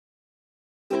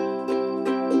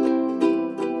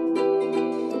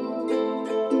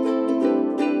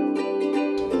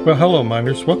Well, hello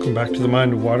minders, welcome back to the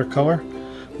Mind of Watercolor.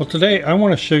 Well, today I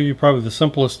want to show you probably the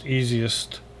simplest,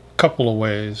 easiest couple of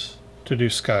ways to do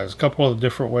skies, a couple of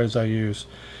different ways I use.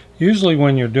 Usually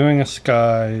when you're doing a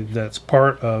sky that's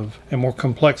part of a more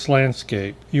complex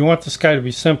landscape, you want the sky to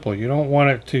be simple. You don't want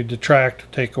it to detract or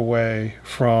take away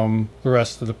from the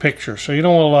rest of the picture. So you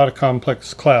don't want a lot of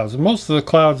complex clouds. And most of the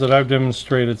clouds that I've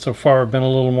demonstrated so far have been a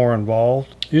little more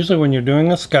involved. Usually when you're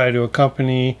doing a sky to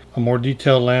accompany a more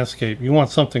detailed landscape, you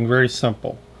want something very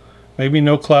simple. Maybe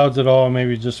no clouds at all,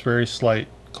 maybe just very slight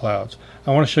clouds.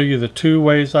 I want to show you the two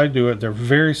ways I do it. They're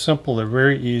very simple, they're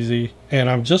very easy, and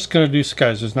I'm just going to do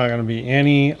skies. There's not going to be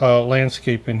any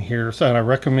landscape in here, and I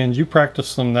recommend you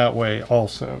practice them that way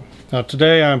also. Now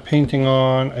today I'm painting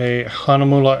on a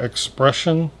Hanamulla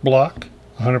Expression block,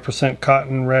 100%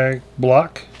 cotton rag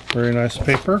block, very nice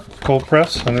paper, cold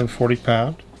press, 140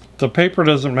 pound. The paper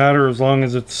doesn't matter as long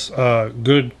as it's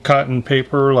good cotton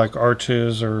paper like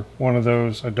Arches or one of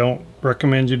those. I don't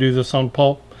recommend you do this on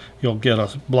pulp. You'll get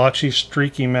a blotchy,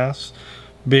 streaky mess.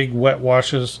 Big wet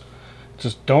washes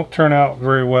just don't turn out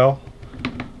very well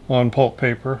on pulp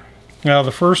paper. Now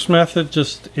the first method,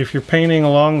 just if you're painting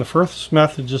along, the first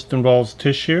method just involves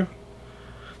tissue.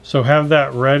 So have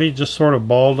that ready, just sort of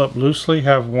balled up loosely.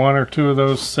 Have one or two of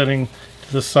those sitting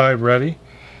to the side ready.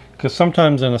 Because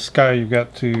sometimes in a sky you've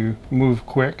got to move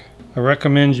quick. I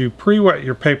recommend you pre-wet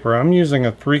your paper. I'm using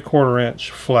a 3/4 inch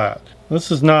flat.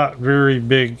 This is not very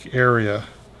big area.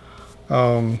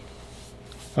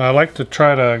 I like to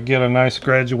try to get a nice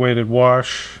graduated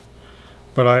wash,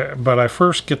 but I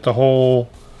first get the whole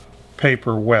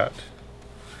paper wet.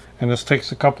 And this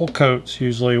takes a couple coats,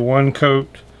 usually one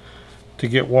coat to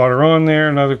get water on there,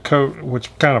 another coat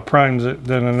which kind of primes it,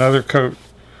 then another coat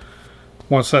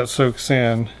once that soaks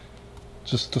in,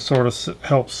 just to sort of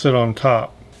help sit on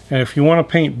top. And if you want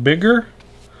to paint bigger,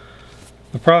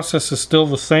 the process is still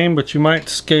the same, but you might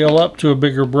scale up to a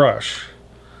bigger brush,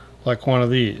 like one of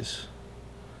these.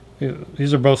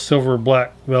 These are both silver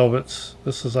black velvets.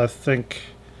 This is, I think,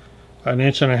 1.5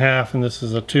 inches, and this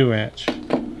is a 2 inch.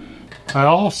 I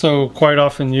also quite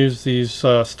often use these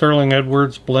Sterling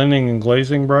Edwards blending and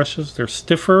glazing brushes. They're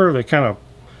stiffer, they kind of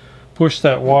push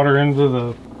that water into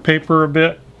the paper a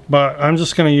bit. But I'm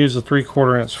just going to use a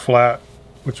 3/4 inch flat,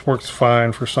 which works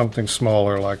fine for something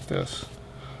smaller like this.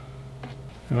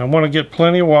 And I want to get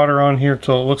plenty of water on here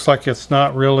till it looks like it's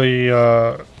not really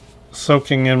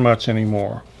soaking in much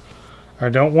anymore. I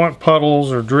don't want puddles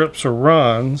or drips or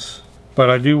runs, but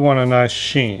I do want a nice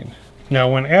sheen. Now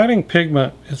when adding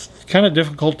pigment, it's kind of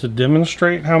difficult to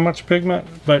demonstrate how much pigment,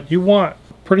 but you want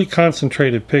pretty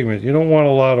concentrated pigment. You don't want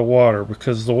a lot of water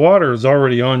because the water is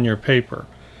already on your paper.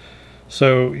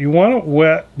 So you want it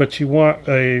wet, but you want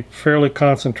a fairly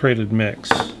concentrated mix.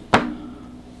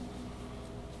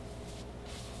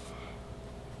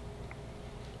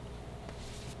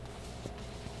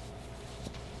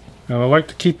 And I like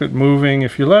to keep it moving.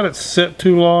 If you let it sit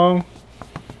too long,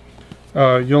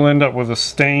 you'll end up with a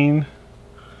stain.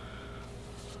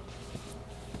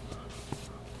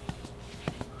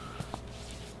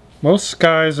 Most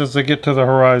skies as they get to the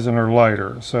horizon are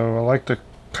lighter, so I like to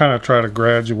kind of try to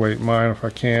graduate mine if I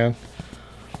can.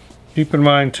 Keep in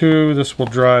mind too, this will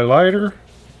dry lighter.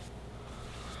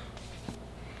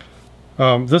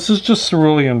 This is just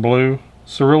cerulean blue.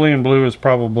 Cerulean blue is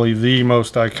probably the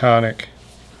most iconic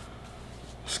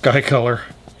sky color.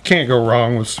 You can't go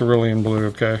wrong with cerulean blue,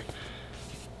 okay?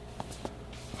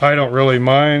 I don't really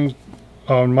mind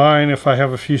on mine if I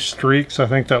have a few streaks. I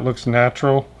think that looks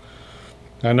natural.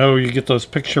 I know you get those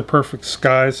picture perfect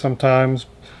skies sometimes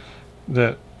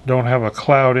that don't have a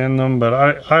cloud in them, but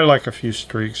I like a few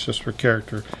streaks just for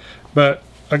character. But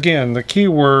again, the key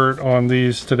word on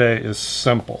these today is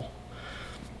simple.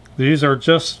 These are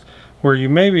just where you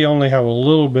maybe only have a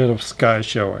little bit of sky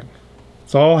showing.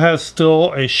 It all has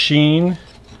still a sheen.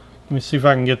 Let me see if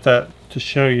I can get that to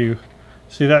show you.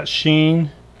 See that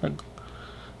sheen?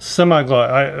 Semi-gloss.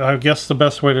 I guess the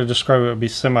best way to describe it would be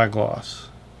semi-gloss.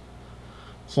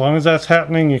 As long as that's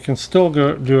happening, you can still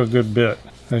do a good bit.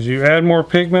 As you add more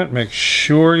pigment, make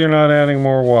sure you're not adding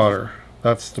more water.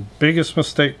 That's the biggest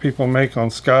mistake people make on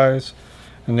skies,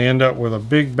 and they end up with a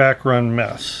big background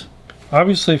mess.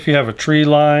 Obviously, if you have a tree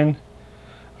line,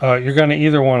 you're going to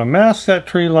either want to mask that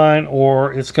tree line,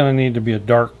 or it's going to need to be a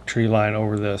dark tree line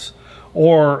over this.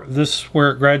 Or this,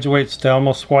 where it graduates to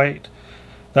almost white,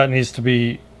 that needs to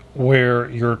be where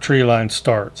your tree line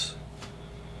starts.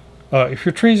 If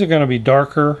your trees are going to be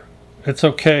darker, it's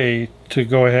okay to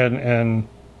go ahead and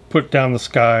put down the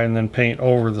sky and then paint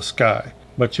over the sky.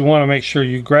 But you want to make sure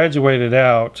you graduate it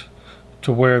out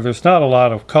to where there's not a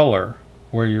lot of color,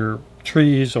 where your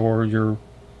trees or your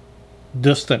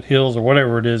distant hills or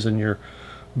whatever it is in your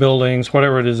buildings,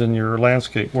 whatever it is in your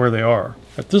landscape, where they are.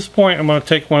 At this point, I'm going to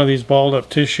take one of these balled up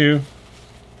tissue.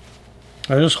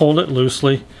 I just hold it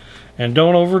loosely, and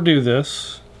don't overdo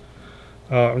this.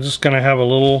 I'm just going to have a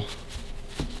little,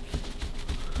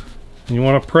 and you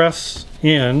want to press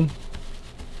in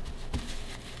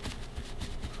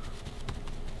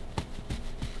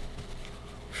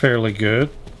fairly good.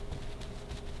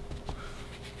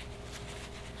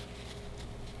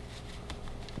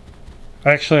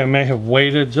 Actually, I may have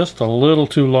waited just a little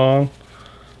too long,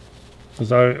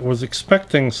 because I was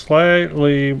expecting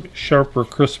slightly sharper,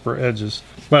 crisper edges.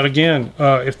 But again,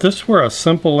 if this were a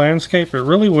simple landscape, it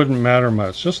really wouldn't matter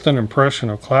much. Just an impression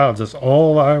of clouds is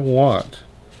all I want.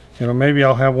 You know, maybe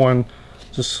I'll have one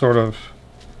just sort of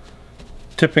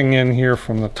tipping in here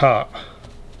from the top.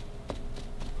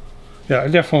 Yeah, I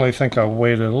definitely think I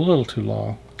waited a little too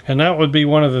long. And that would be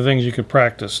one of the things you could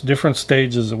practice, different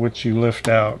stages at which you lift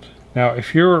out. Now,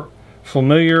 if you're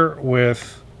familiar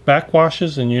with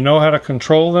backwashes and you know how to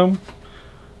control them,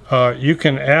 you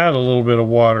can add a little bit of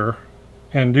water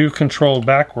and do controlled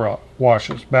back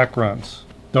runs.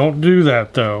 Don't do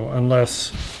that though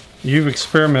unless you've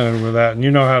experimented with that and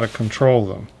you know how to control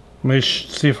them. Let me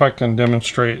see if I can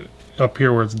demonstrate up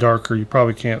here where it's darker. You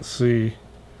probably can't see.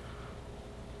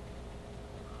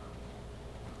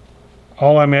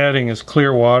 All I'm adding is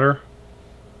clear water.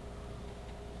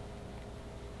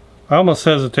 I almost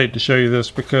hesitate to show you this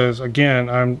because, again,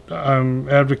 I'm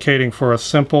advocating for a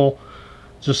simple,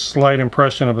 just slight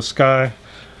impression of a sky.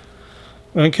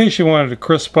 And in case you wanted to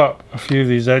crisp up a few of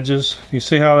these edges, you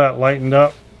see how that lightened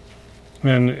up?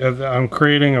 And I'm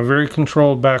creating a very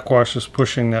controlled backwash, just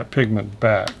pushing that pigment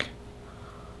back,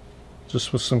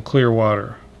 just with some clear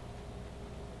water.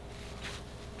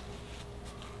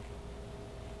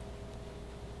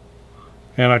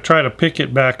 And I try to pick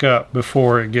it back up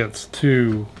before it gets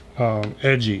too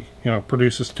edgy, you know,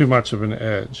 produces too much of an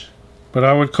edge. But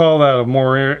I would call that a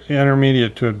more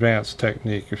intermediate to advanced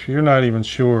technique. If you're not even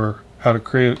sure how to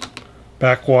create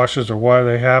backwashes or why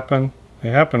they happen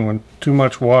when too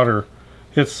much water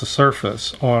hits the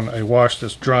surface on a wash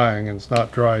that's drying and it's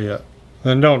not dry yet.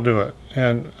 Then don't do it.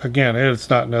 And again,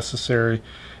 it's not necessary.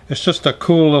 It's just a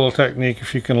cool little technique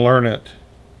if you can learn it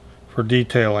for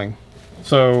detailing.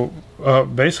 So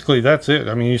basically that's it.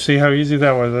 I mean, you see how easy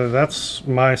that was? That's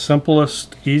my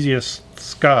simplest, easiest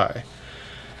sky.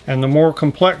 And the more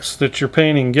complex that your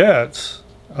painting gets,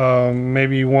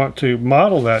 maybe you want to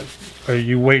model that.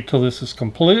 You wait till this is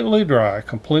completely dry,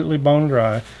 completely bone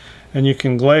dry, and you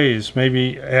can glaze.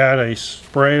 Maybe add a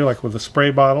spray, like with a spray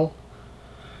bottle,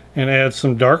 and add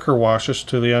some darker washes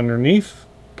to the underneath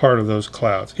part of those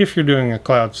clouds, if you're doing a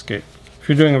cloudscape. If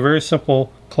you're doing a very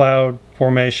simple cloud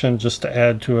formation just to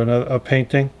add to a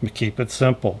painting, keep it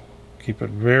simple. Keep it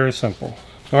very simple.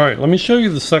 Alright, let me show you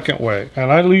the second way.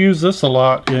 And I use this a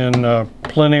lot in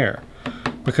plein air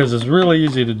because it's really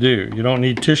easy to do. You don't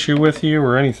need tissue with you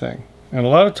or anything. And a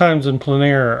lot of times in plein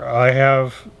air, I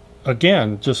have,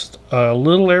 again, just a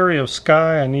little area of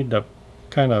sky I need to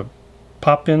kind of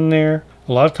pop in there.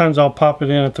 A lot of times I'll pop it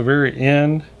in at the very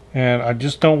end, and I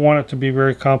just don't want it to be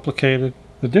very complicated.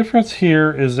 The difference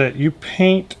here is that you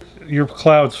paint your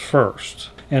clouds first.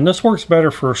 And this works better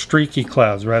for streaky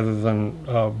clouds rather than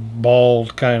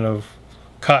bald, kind of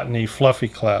cottony, fluffy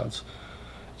clouds.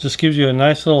 It just gives you a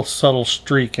nice little subtle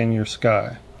streak in your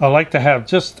sky. I like to have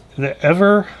just the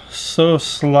ever so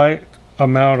slight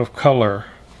amount of color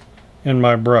in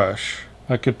my brush.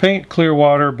 I could paint clear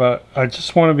water, but I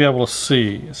just want to be able to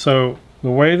see. So the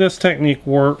way this technique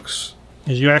works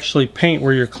is you actually paint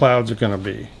where your clouds are going to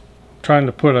be. I'm trying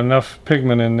to put enough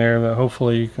pigment in there that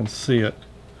hopefully you can see it.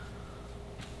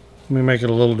 Let me make it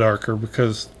a little darker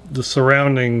because the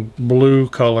surrounding blue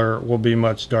color will be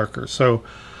much darker. So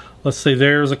let's say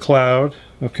there's a cloud,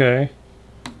 okay?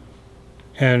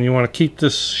 And you want to keep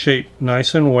this shape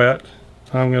nice and wet.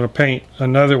 I'm going to paint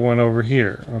another one over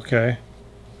here, okay?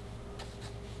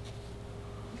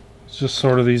 It's just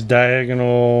sort of these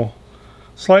diagonal,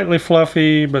 slightly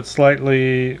fluffy but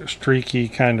slightly streaky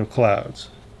kind of clouds.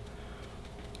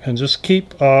 And just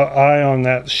keep an eye on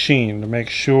that sheen to make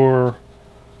sure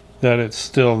that it's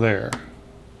still there.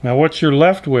 Now what you're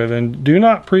left with, and do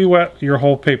not pre-wet your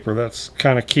whole paper, that's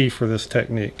kind of key for this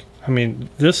technique. I mean,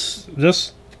 this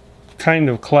kind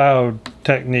of cloud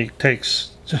technique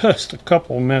takes just a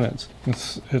couple minutes.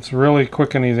 It's really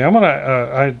quick and easy.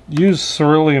 I used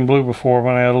cerulean blue before. I'm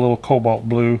gonna add a little cobalt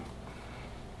blue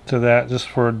to that just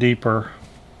for a deeper.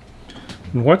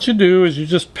 And what you do is you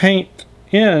just paint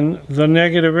in the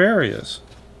negative areas.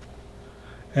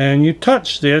 And you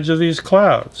touch the edge of these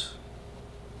clouds.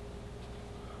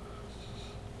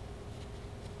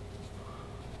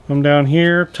 come down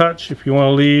here, touch if you want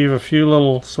to leave a few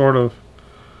little sort of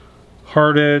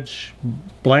hard edge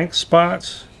blank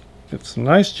spots. Get some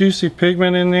nice juicy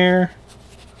pigment in there.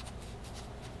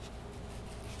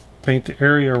 Paint the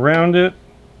area around it.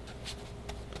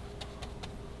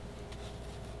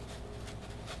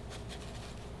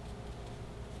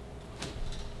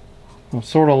 I've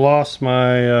sort of lost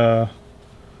my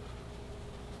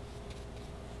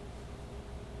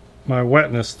my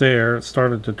wetness there. It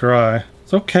started to dry.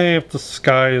 It's okay if the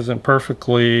sky isn't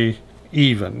perfectly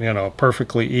even, you know,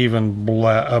 perfectly even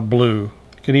blue.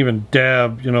 You can even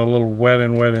dab, you know, a little wet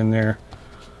in there.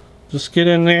 Just get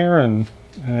in there and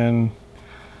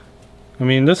I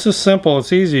mean, this is simple,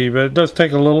 it's easy, but it does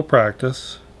take a little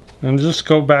practice. And just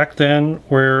go back then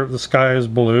where the sky is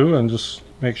blue and just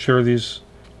make sure these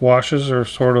washes are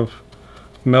sort of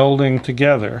melding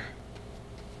together.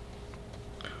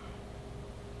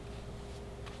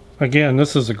 Again,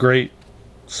 this is a great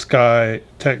sky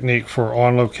technique for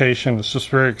on location. It's just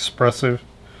very expressive.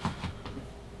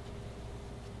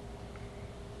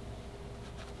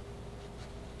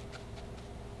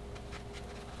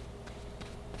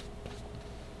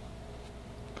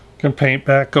 You can paint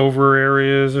back over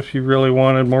areas if you really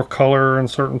wanted more color in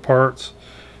certain parts.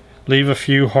 Leave a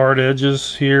few hard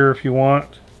edges here if you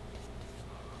want.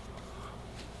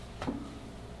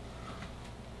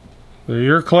 They're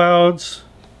your clouds,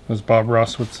 as Bob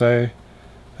Ross would say.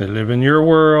 They live in your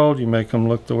world. You make them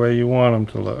look the way you want them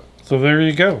to look. So there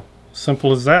you go.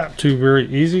 Simple as that. Two very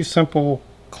easy, simple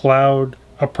cloud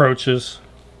approaches.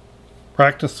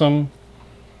 Practice them.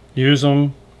 Use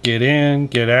them. Get in,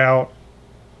 get out.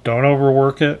 Don't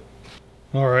overwork it.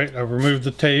 Alright, I've removed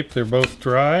the tape. They're both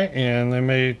dry and they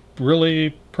made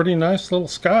really pretty nice little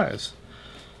skies.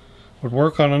 Would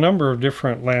work on a number of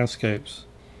different landscapes.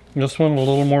 This one a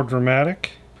little more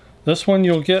dramatic. This one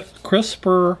you'll get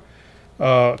crisper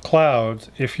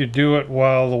clouds if you do it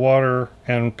while the water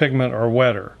and pigment are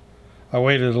wetter. I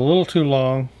waited a little too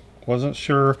long. Wasn't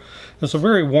sure. It's a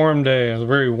very warm day. It was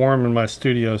very warm in my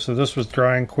studio, so this was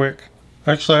drying quick.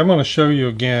 Actually, I'm going to show you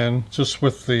again just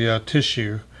with the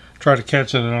tissue. Try to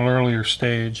catch it at an earlier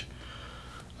stage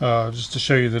just to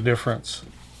show you the difference.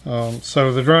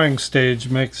 So the drying stage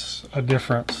makes a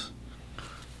difference.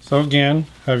 So again,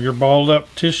 have your balled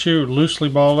up tissue, loosely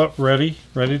balled up, ready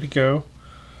to go.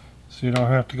 So you don't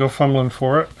have to go fumbling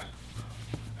for it.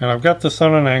 And I've got this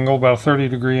on an angle, about a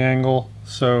 30-degree angle,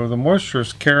 so the moisture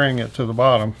is carrying it to the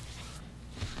bottom.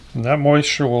 And that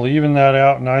moisture will even that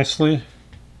out nicely.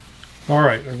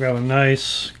 Alright, I've got a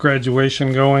nice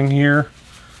graduation going here.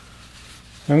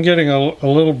 I'm getting a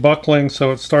little buckling,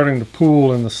 so it's starting to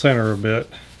pool in the center a bit.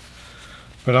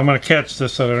 But I'm going to catch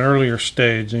this at an earlier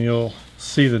stage and you'll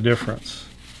see the difference.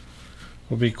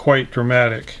 It will be quite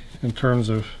dramatic in terms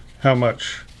of how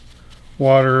much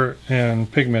water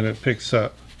and pigment it picks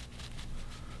up.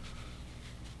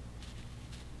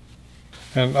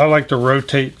 And I like to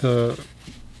rotate the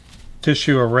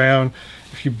tissue around.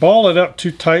 If you ball it up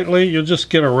too tightly, you'll just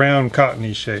get a round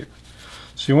cottony shape.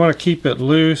 So you want to keep it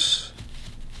loose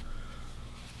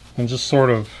and just sort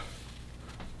of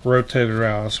rotate it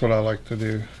around. That's what I like to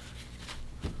do.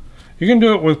 You can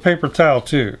do it with paper towel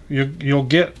too. You'll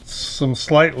get some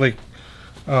slightly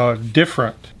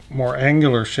different, more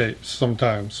angular shapes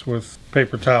sometimes with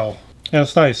paper towel. And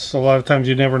it's nice. A lot of times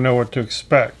you never know what to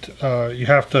expect. You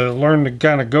have to learn to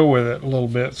kind of go with it a little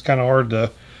bit. It's kind of hard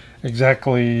to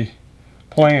exactly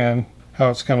plan how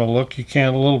it's going to look. You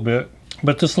can a little bit.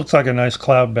 But this looks like a nice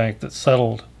cloud bank that's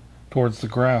settled towards the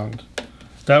ground.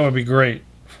 That would be great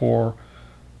for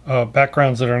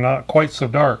backgrounds that are not quite so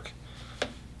dark.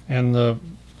 And the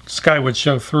sky would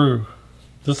show through.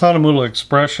 This Hanamuda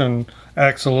expression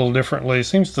acts a little differently. It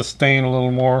seems to stain a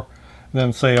little more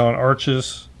than, say, on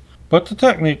arches. But the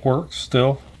technique works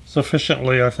still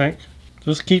sufficiently, I think.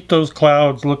 Just keep those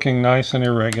clouds looking nice and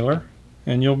irregular,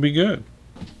 and you'll be good.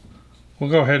 We'll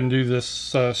go ahead and do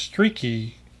this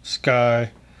streaky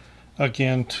sky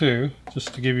again too,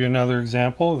 just to give you another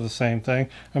example of the same thing.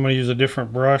 I'm going to use a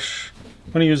different brush.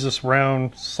 I'm going to use this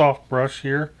round soft brush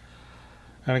here.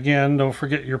 And again, don't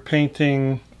forget you're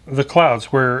painting the clouds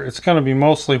where it's going to be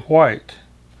mostly white.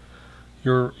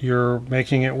 You're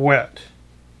making it wet,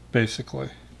 basically.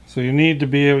 So you need to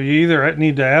be able, you either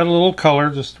need to add a little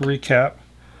color, just to recap,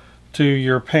 to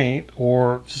your paint,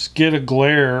 or just get a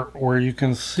glare where you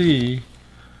can see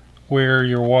where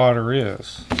your water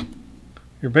is.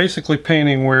 You're basically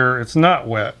painting where it's not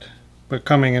wet, but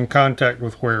coming in contact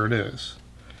with where it is.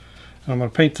 I'm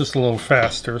going to paint this a little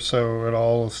faster so it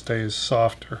all stays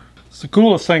softer. It's the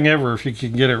coolest thing ever if you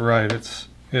can get it right.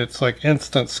 It's like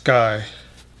instant sky.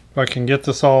 If I can get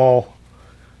this all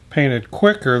painted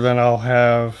quicker, then I'll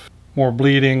have more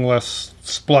bleeding, less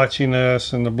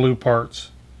splotchiness in the blue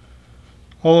parts.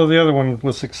 Although the other one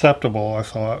was acceptable, I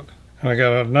thought. And I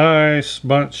got a nice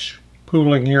bunch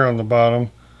pooling here on the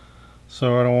bottom,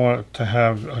 so I don't want it to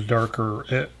have a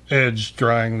darker edge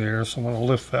drying there, so I'm going to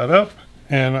lift that up.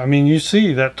 And I mean, you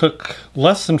see that took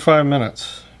less than 5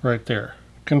 minutes right there.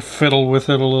 You can fiddle with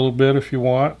it a little bit if you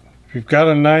want. If you've got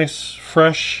a nice,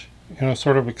 fresh,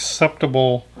 sort of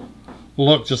acceptable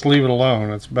look, just leave it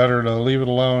alone. It's better to leave it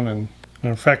alone. And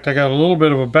in fact, I got a little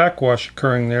bit of a backwash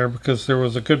occurring there because there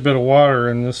was a good bit of water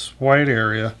in this white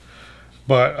area.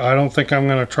 But I don't think I'm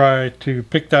going to try to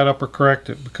pick that up or correct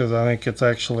it, because I think it's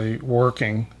actually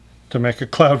working to make a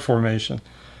cloud formation.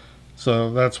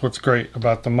 So that's what's great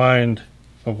about the mind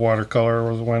of watercolor,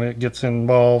 was when it gets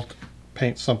involved,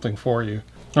 paints something for you.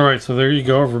 Alright, so there you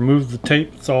go. I've removed the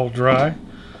tape. It's all dry.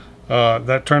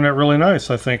 That turned out really nice.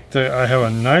 I think that I have a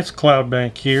nice cloud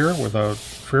bank here with a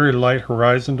very light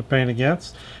horizon to paint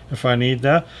against if I need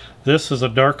that. This is a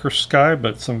darker sky,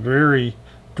 but some very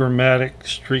dramatic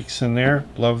streaks in there.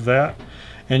 Love that.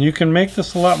 And you can make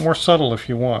this a lot more subtle if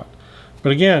you want.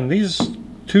 But again, these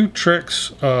two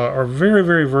tricks are very,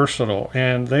 very versatile,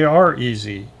 and they are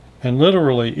easy. And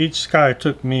literally each sky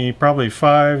took me probably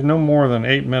 5, no more than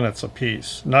 8 minutes a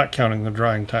piece, not counting the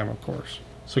drying time, of course.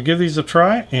 So give these a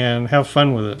try and have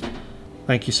fun with it.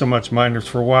 Thank you so much, Minders,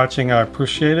 for watching. I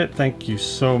appreciate it. Thank you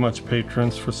so much,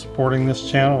 patrons, for supporting this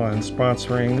channel and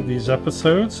sponsoring these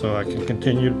episodes so I can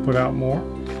continue to put out more.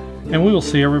 And we will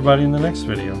see everybody in the next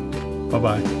video.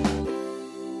 Bye-bye.